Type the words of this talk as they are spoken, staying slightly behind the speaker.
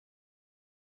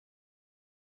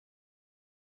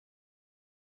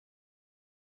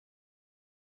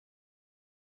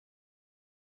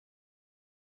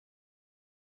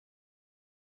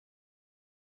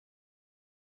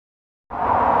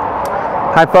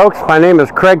Hi folks, my name is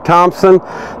Craig Thompson.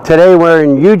 Today we're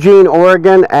in Eugene,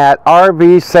 Oregon at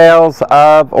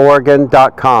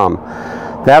rvsalesoforegon.com.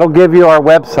 That'll give you our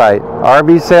website,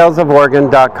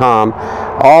 rvsalesoforegon.com.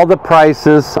 All the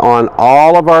prices on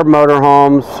all of our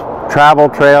motorhomes, travel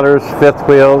trailers, fifth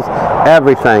wheels,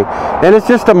 everything. And it's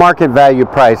just a market value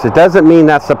price. It doesn't mean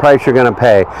that's the price you're going to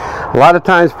pay. A lot of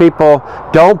times people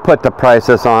don't put the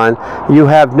prices on. You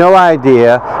have no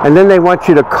idea, and then they want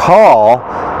you to call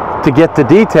to get the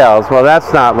details. Well,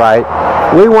 that's not right.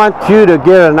 We want you to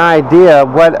get an idea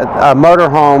of what a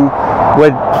motorhome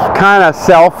would kind of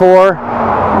sell for,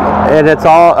 and it's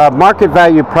all a market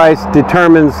value price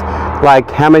determines like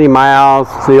how many miles,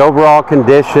 the overall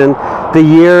condition, the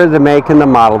year, the make, and the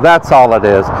model. That's all it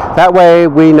is. That way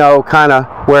we know kind of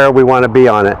where we want to be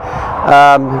on it.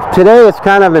 Today is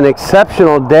kind of an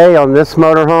exceptional day on this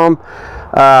motorhome.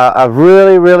 A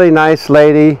really nice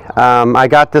lady I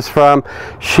got this from.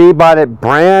 She bought it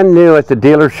brand new at the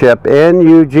dealership in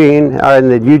Eugene, or in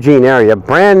the Eugene area,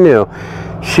 brand new.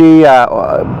 She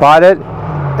bought it,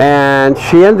 and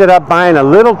she ended up buying a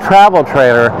little travel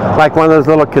trailer, like one of those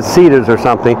little casitas or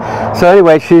something. So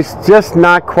anyway, she's just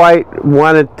not quite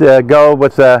wanted to go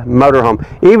with the motorhome,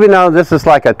 even though this is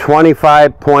like a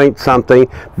 25 point something,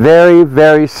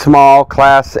 very small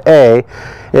Class A.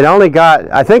 It only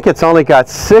got, I think it's only got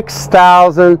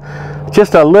 6,000,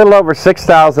 just a little over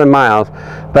 6,000 miles.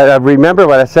 But remember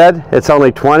what I said, it's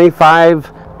only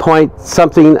 25 point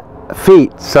something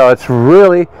feet, so it's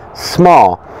really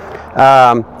small.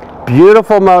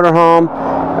 Beautiful motorhome.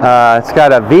 It's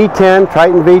got a V10,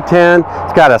 Triton V10.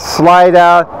 It's got a slide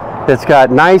out. It's got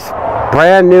nice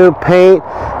brand new paint.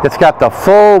 It's got the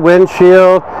full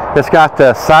windshield. It's got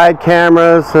the side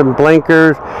cameras and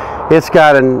blinkers. It's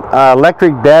got an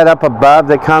electric bed up above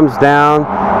that comes down.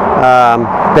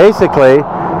 Basically,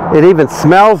 it even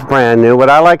smells brand new. What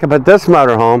I like about this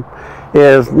motorhome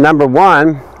is, number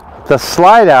one, the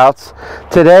slide outs.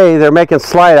 Today they're making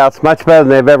slide outs much better than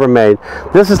they've ever made.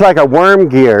 This is like a worm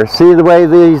gear. See the way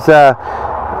these,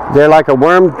 they're like a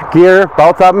worm gear,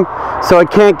 both of them. So it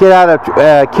can't get out of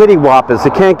kitty wappers.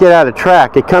 It can't get out of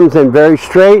track. It comes in very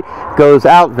straight, goes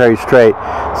out very straight.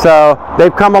 So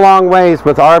they've come a long ways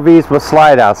with RVs with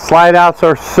slide outs. Slide outs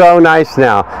are so nice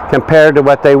now compared to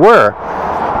what they were.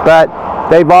 But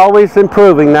they've always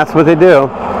improving. That's what they do.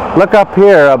 Look up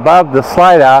here above the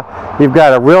slide out. You've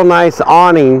got a real nice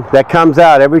awning that comes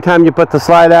out. Every time you put the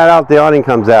slide out, the awning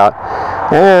comes out.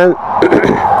 And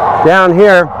down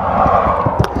here,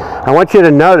 I want you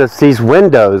to notice these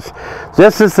windows.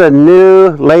 This is the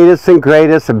new, latest and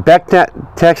greatest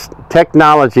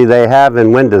technology they have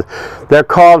in windows. They're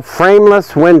called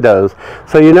frameless windows.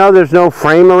 So you know there's no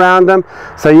frame around them,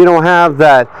 so you don't have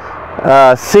that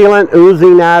sealant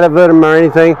oozing out of them or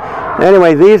anything.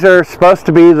 Anyway, these are supposed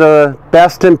to be the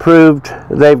best improved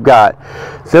they've got.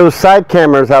 Those side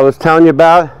cameras I was telling you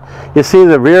about, you see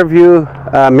the rear view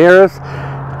mirrors?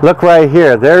 Look right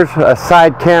here, there's a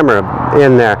side camera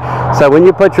in there. So when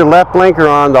you put your left blinker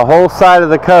on, the whole side of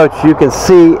the coach, you can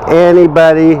see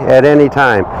anybody at any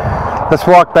time. Let's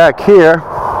walk back here.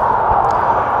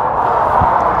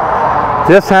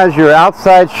 This has your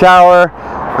outside shower,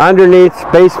 underneath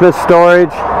basement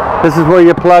storage. This is where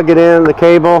you plug it in, the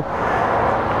cable.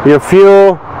 Your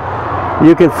fuel,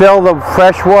 you can fill the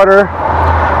fresh water.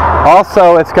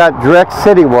 Also, it's got direct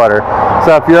city water.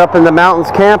 So if you're up in the mountains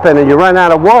camping and you run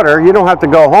out of water, you don't have to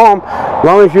go home. As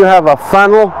long as you have a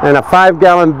funnel and a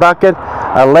 5-gallon bucket,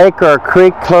 a lake or a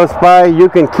creek close by, you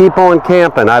can keep on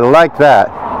camping. I like that.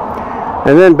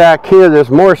 And then back here, there's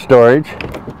more storage.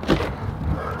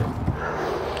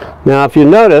 Now, if you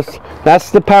notice,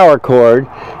 that's the power cord,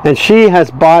 and she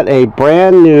has bought a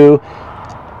brand new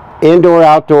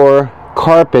indoor-outdoor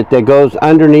carpet that goes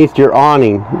underneath your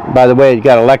awning. By the way, you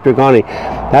got electric awning.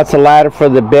 That's a ladder for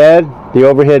the bed, the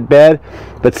overhead bed.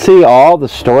 But see all the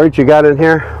storage you got in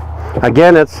here?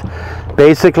 Again, it's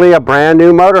basically a brand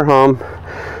new motorhome.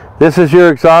 This is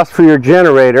your exhaust for your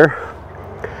generator.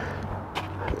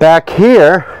 Back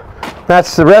here,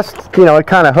 that's the rest, you know, it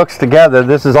kind of hooks together.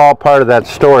 This is all part of that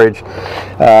storage.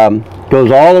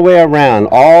 Goes all the way around,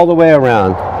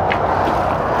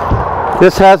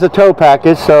 This has a tow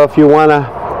package, so if you want to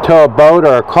tow a boat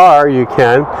or a car, you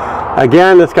can.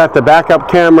 Again, it's got the backup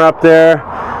camera up there,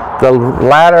 the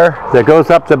ladder that goes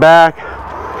up the back.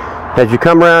 As you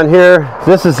come around here,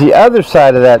 this is the other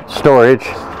side of that storage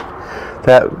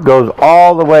that goes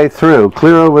all the way through,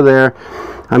 clear over there.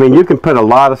 I mean, you can put a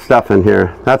lot of stuff in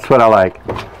here. That's what I like.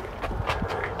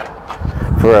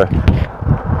 For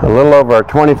a little over a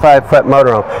 25-foot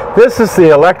motorhome. This is the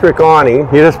electric awning.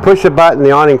 You just push a button,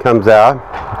 the awning comes out.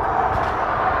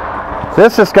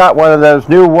 This has got one of those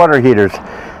new water heaters.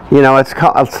 You know,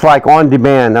 it's like on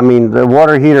demand. I mean, the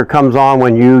water heater comes on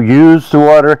when you use the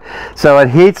water, so it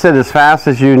heats it as fast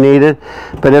as you need it.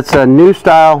 But it's a new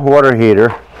style water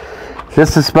heater.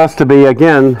 This is supposed to be,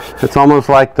 again, it's almost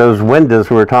like those windows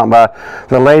we were talking about,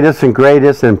 the latest and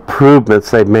greatest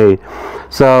improvements they've made.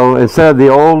 So instead of the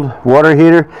old water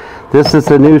heater, this is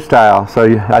the new style.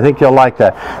 So I think you'll like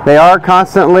that. They are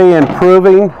constantly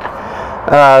improving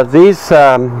these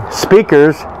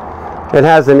speakers. It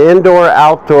has an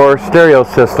indoor-outdoor stereo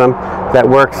system that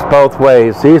works both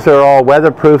ways. These are all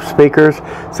weatherproof speakers,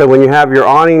 so when you have your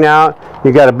awning out,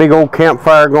 you got a big old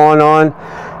campfire going on,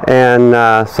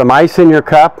 and some ice in your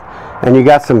cup, and you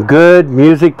got some good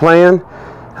music playing.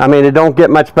 I mean, it don't get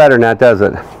much better than that, does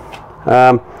it?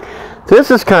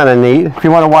 This is kind of neat. If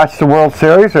you want to watch the World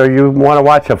Series, or you want to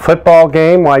watch a football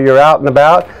game while you're out and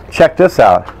about, check this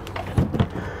out.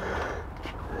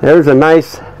 There's a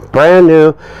nice, brand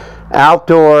new,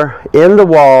 outdoor,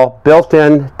 in-the-wall,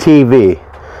 built-in TV.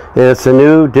 And it's a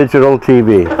new digital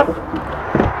TV.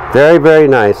 Very, very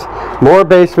nice. More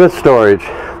basement storage.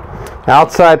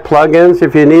 Outside plug-ins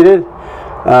if you need it.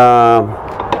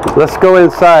 Let's go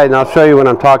inside and I'll show you what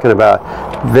I'm talking about.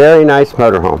 Very nice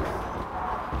motorhome.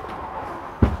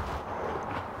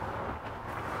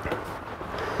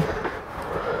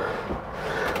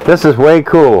 This is way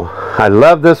cool. I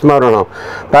love this motorhome.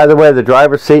 By the way, the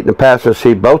driver's seat and the passenger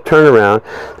seat both turn around.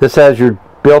 This has your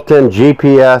built-in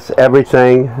GPS,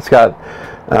 everything. It's got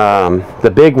the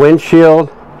big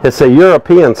windshield. It's a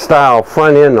European style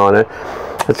front end on it.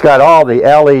 It's got all the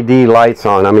LED lights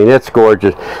on. I mean, it's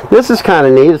gorgeous. This is kind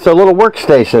of neat. It's a little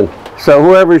workstation. So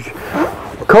whoever's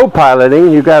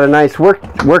co-piloting, you've got a nice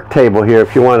work table here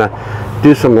if you want to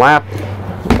do some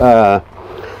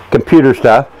computer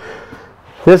stuff.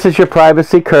 This is your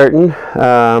privacy curtain.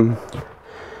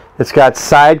 It's got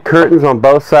side curtains on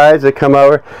both sides that come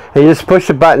over, and you just push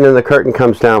a button and the curtain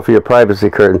comes down for your privacy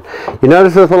curtain. You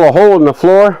notice this little hole in the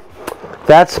floor?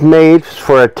 That's made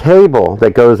for a table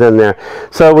that goes in there.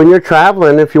 So when you're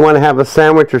traveling, if you want to have a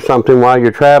sandwich or something while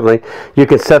you're traveling, you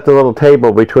can set the little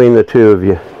table between the two of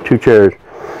you, two chairs.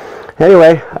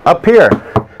 Anyway, up here,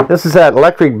 this is that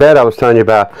electric bed I was telling you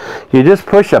about. You just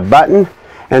push a button,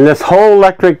 and this whole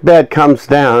electric bed comes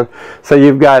down. So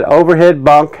you've got overhead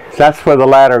bunk. That's where the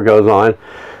ladder goes on.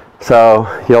 So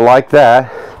you'll like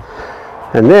that.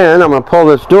 And then I'm going to pull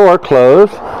this door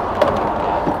closed.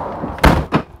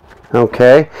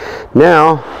 Okay.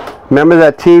 Now, remember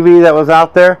that TV that was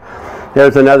out there?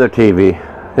 There's another TV.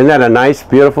 Isn't that a nice,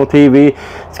 beautiful TV?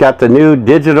 It's got the new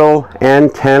digital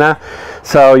antenna.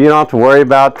 So you don't have to worry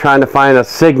about trying to find a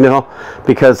signal,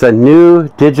 because the new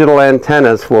digital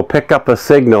antennas will pick up a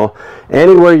signal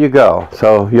anywhere you go.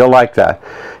 So you'll like that.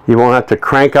 You won't have to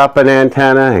crank up an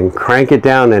antenna and crank it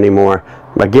down anymore.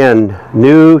 Again,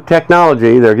 new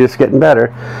technology. They're just getting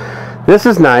better. This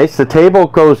is nice. The table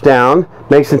goes down,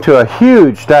 makes into a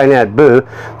huge dinette booth,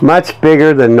 much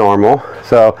bigger than normal.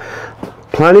 So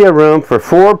plenty of room for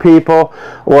 4 people,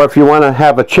 or if you want to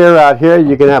have a chair out here,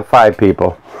 you can have 5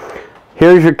 people.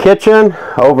 Here's your kitchen,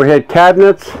 overhead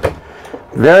cabinets,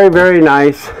 very, very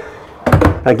nice.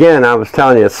 Again, I was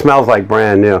telling you, it smells like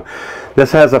brand new.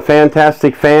 This has a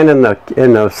fantastic fan in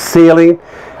the ceiling.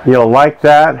 You'll like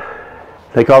that.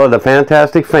 They call it a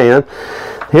fantastic fan.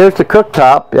 Here's the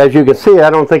cooktop. As you can see,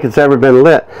 I don't think it's ever been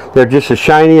lit. They're just as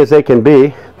shiny as they can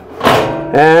be.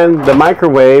 And the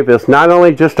microwave is not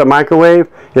only just a microwave,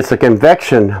 it's a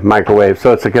convection microwave.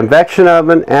 So it's a convection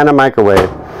oven and a microwave.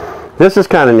 This is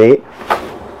kind of neat.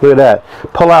 Look at that.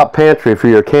 Pull-out pantry for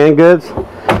your canned goods.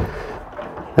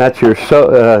 That's your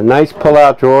nice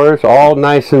pull-out drawers, all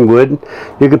nice and wooden.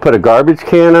 You can put a garbage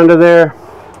can under there.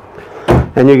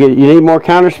 And you need more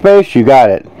counter space, you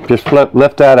got it. Just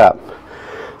lift that up.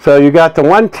 So you got the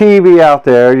one TV out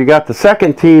there, you got the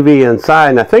second TV inside,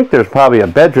 and I think there's probably a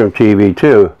bedroom TV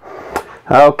too.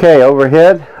 Okay,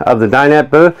 overhead of the dinette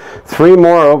booth, 3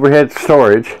 more overhead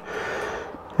storage.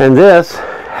 And this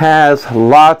has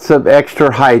lots of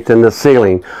extra height in the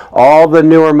ceiling. All the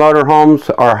newer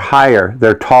motorhomes are higher,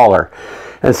 they're taller.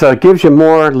 And so it gives you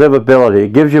more livability,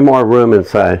 it gives you more room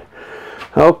inside.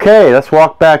 Okay, let's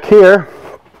walk back here.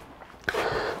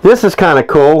 This is kind of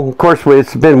cool. Of course,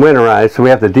 it's been winterized, so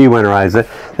we have to de-winterize it.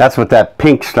 That's what that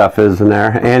pink stuff is in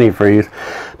there, antifreeze.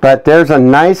 But there's a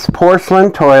nice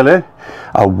porcelain toilet,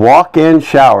 a walk-in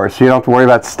shower, so you don't have to worry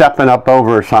about stepping up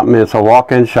over or something. It's a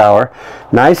walk-in shower.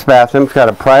 Nice bathroom. It's got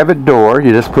a private door.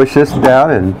 You just push this down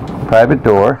and private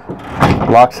door.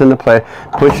 Locks into place.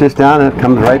 Push this down and it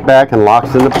comes right back and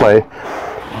locks into place.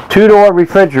 2-door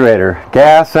refrigerator,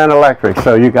 gas and electric.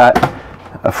 So you got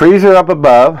a freezer up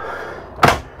above.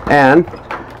 and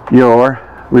your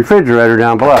refrigerator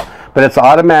down below. But it's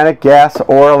automatic, gas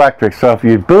or electric. So if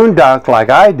you boondock like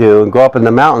I do and go up in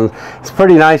the mountains, it's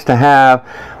pretty nice to have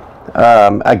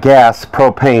a gas,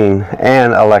 propane,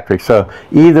 and electric. So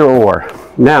either or.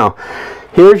 Now,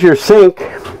 here's your sink.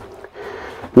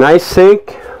 Nice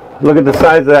sink. Look at the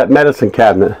size of that medicine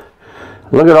cabinet.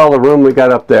 Look at all the room we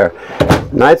got up there.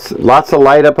 Nice, lots of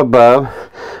light up above.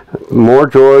 More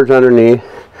drawers underneath.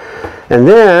 And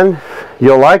then,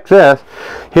 you'll like this.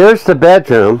 Here's the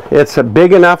bedroom. It's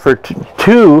big enough for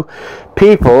two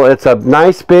people. It's a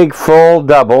nice big full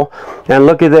double. And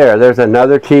looky there, there's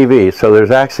another TV. So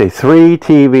there's actually 3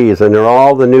 TVs, and they're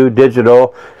all the new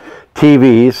digital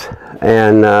TVs.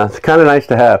 And it's kind of nice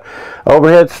to have.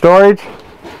 Overhead storage.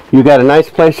 You got a nice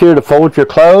place here to fold your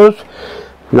clothes.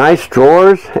 Nice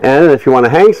drawers. And if you want to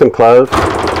hang some clothes,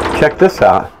 check this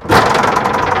out.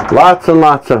 Lots and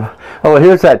lots of... Oh,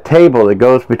 here's that table that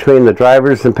goes between the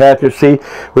driver's and passenger seat.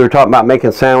 We were talking about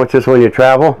making sandwiches when you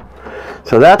travel.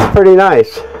 So that's pretty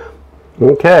nice.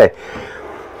 Okay.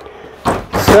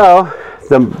 So,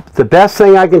 the best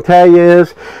thing I can tell you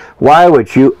is, why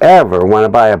would you ever want to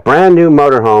buy a brand new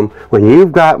motorhome when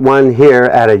you've got one here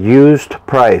at a used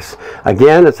price?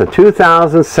 Again, it's a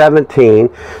 2017,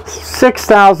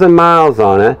 6,000 miles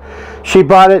on it. She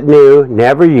bought it new,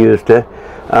 never used it.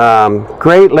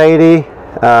 Great lady.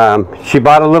 She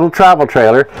bought a little travel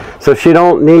trailer, so she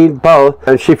don't need both,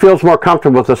 and she feels more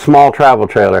comfortable with a small travel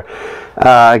trailer.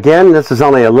 Again, this is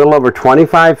only a little over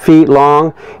 25 feet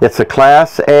long. It's a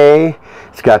Class A.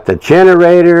 It's got the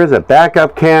generator, the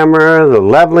backup camera, the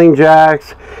leveling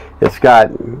jacks. It's got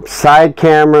side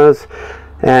cameras,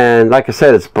 and like I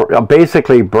said, it's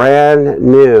basically brand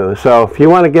new. So if you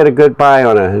want to get a good buy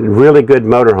on a really good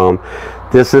motorhome,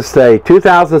 this is the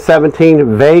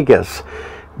 2017 Vegas.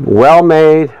 Well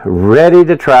made, ready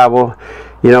to travel.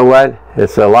 You know what?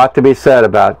 It's a lot to be said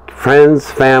about friends,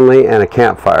 family, and a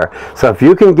campfire. So if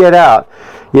you can get out,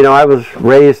 you know, I was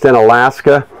raised in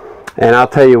Alaska, and I'll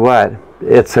tell you what,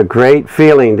 it's a great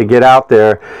feeling to get out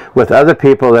there with other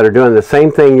people that are doing the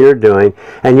same thing you're doing,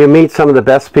 and you meet some of the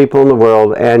best people in the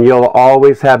world, and you'll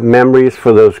always have memories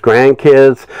for those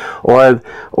grandkids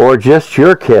or just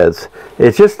your kids.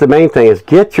 It's just the main thing is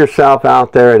get yourself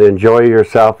out there and enjoy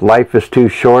yourself. Life is too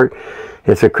short.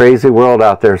 It's a crazy world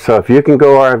out there. So if you can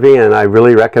go RVing, I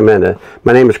really recommend it.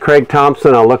 My name is Craig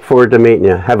Thompson. I'll look forward to meeting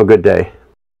you. Have a good day.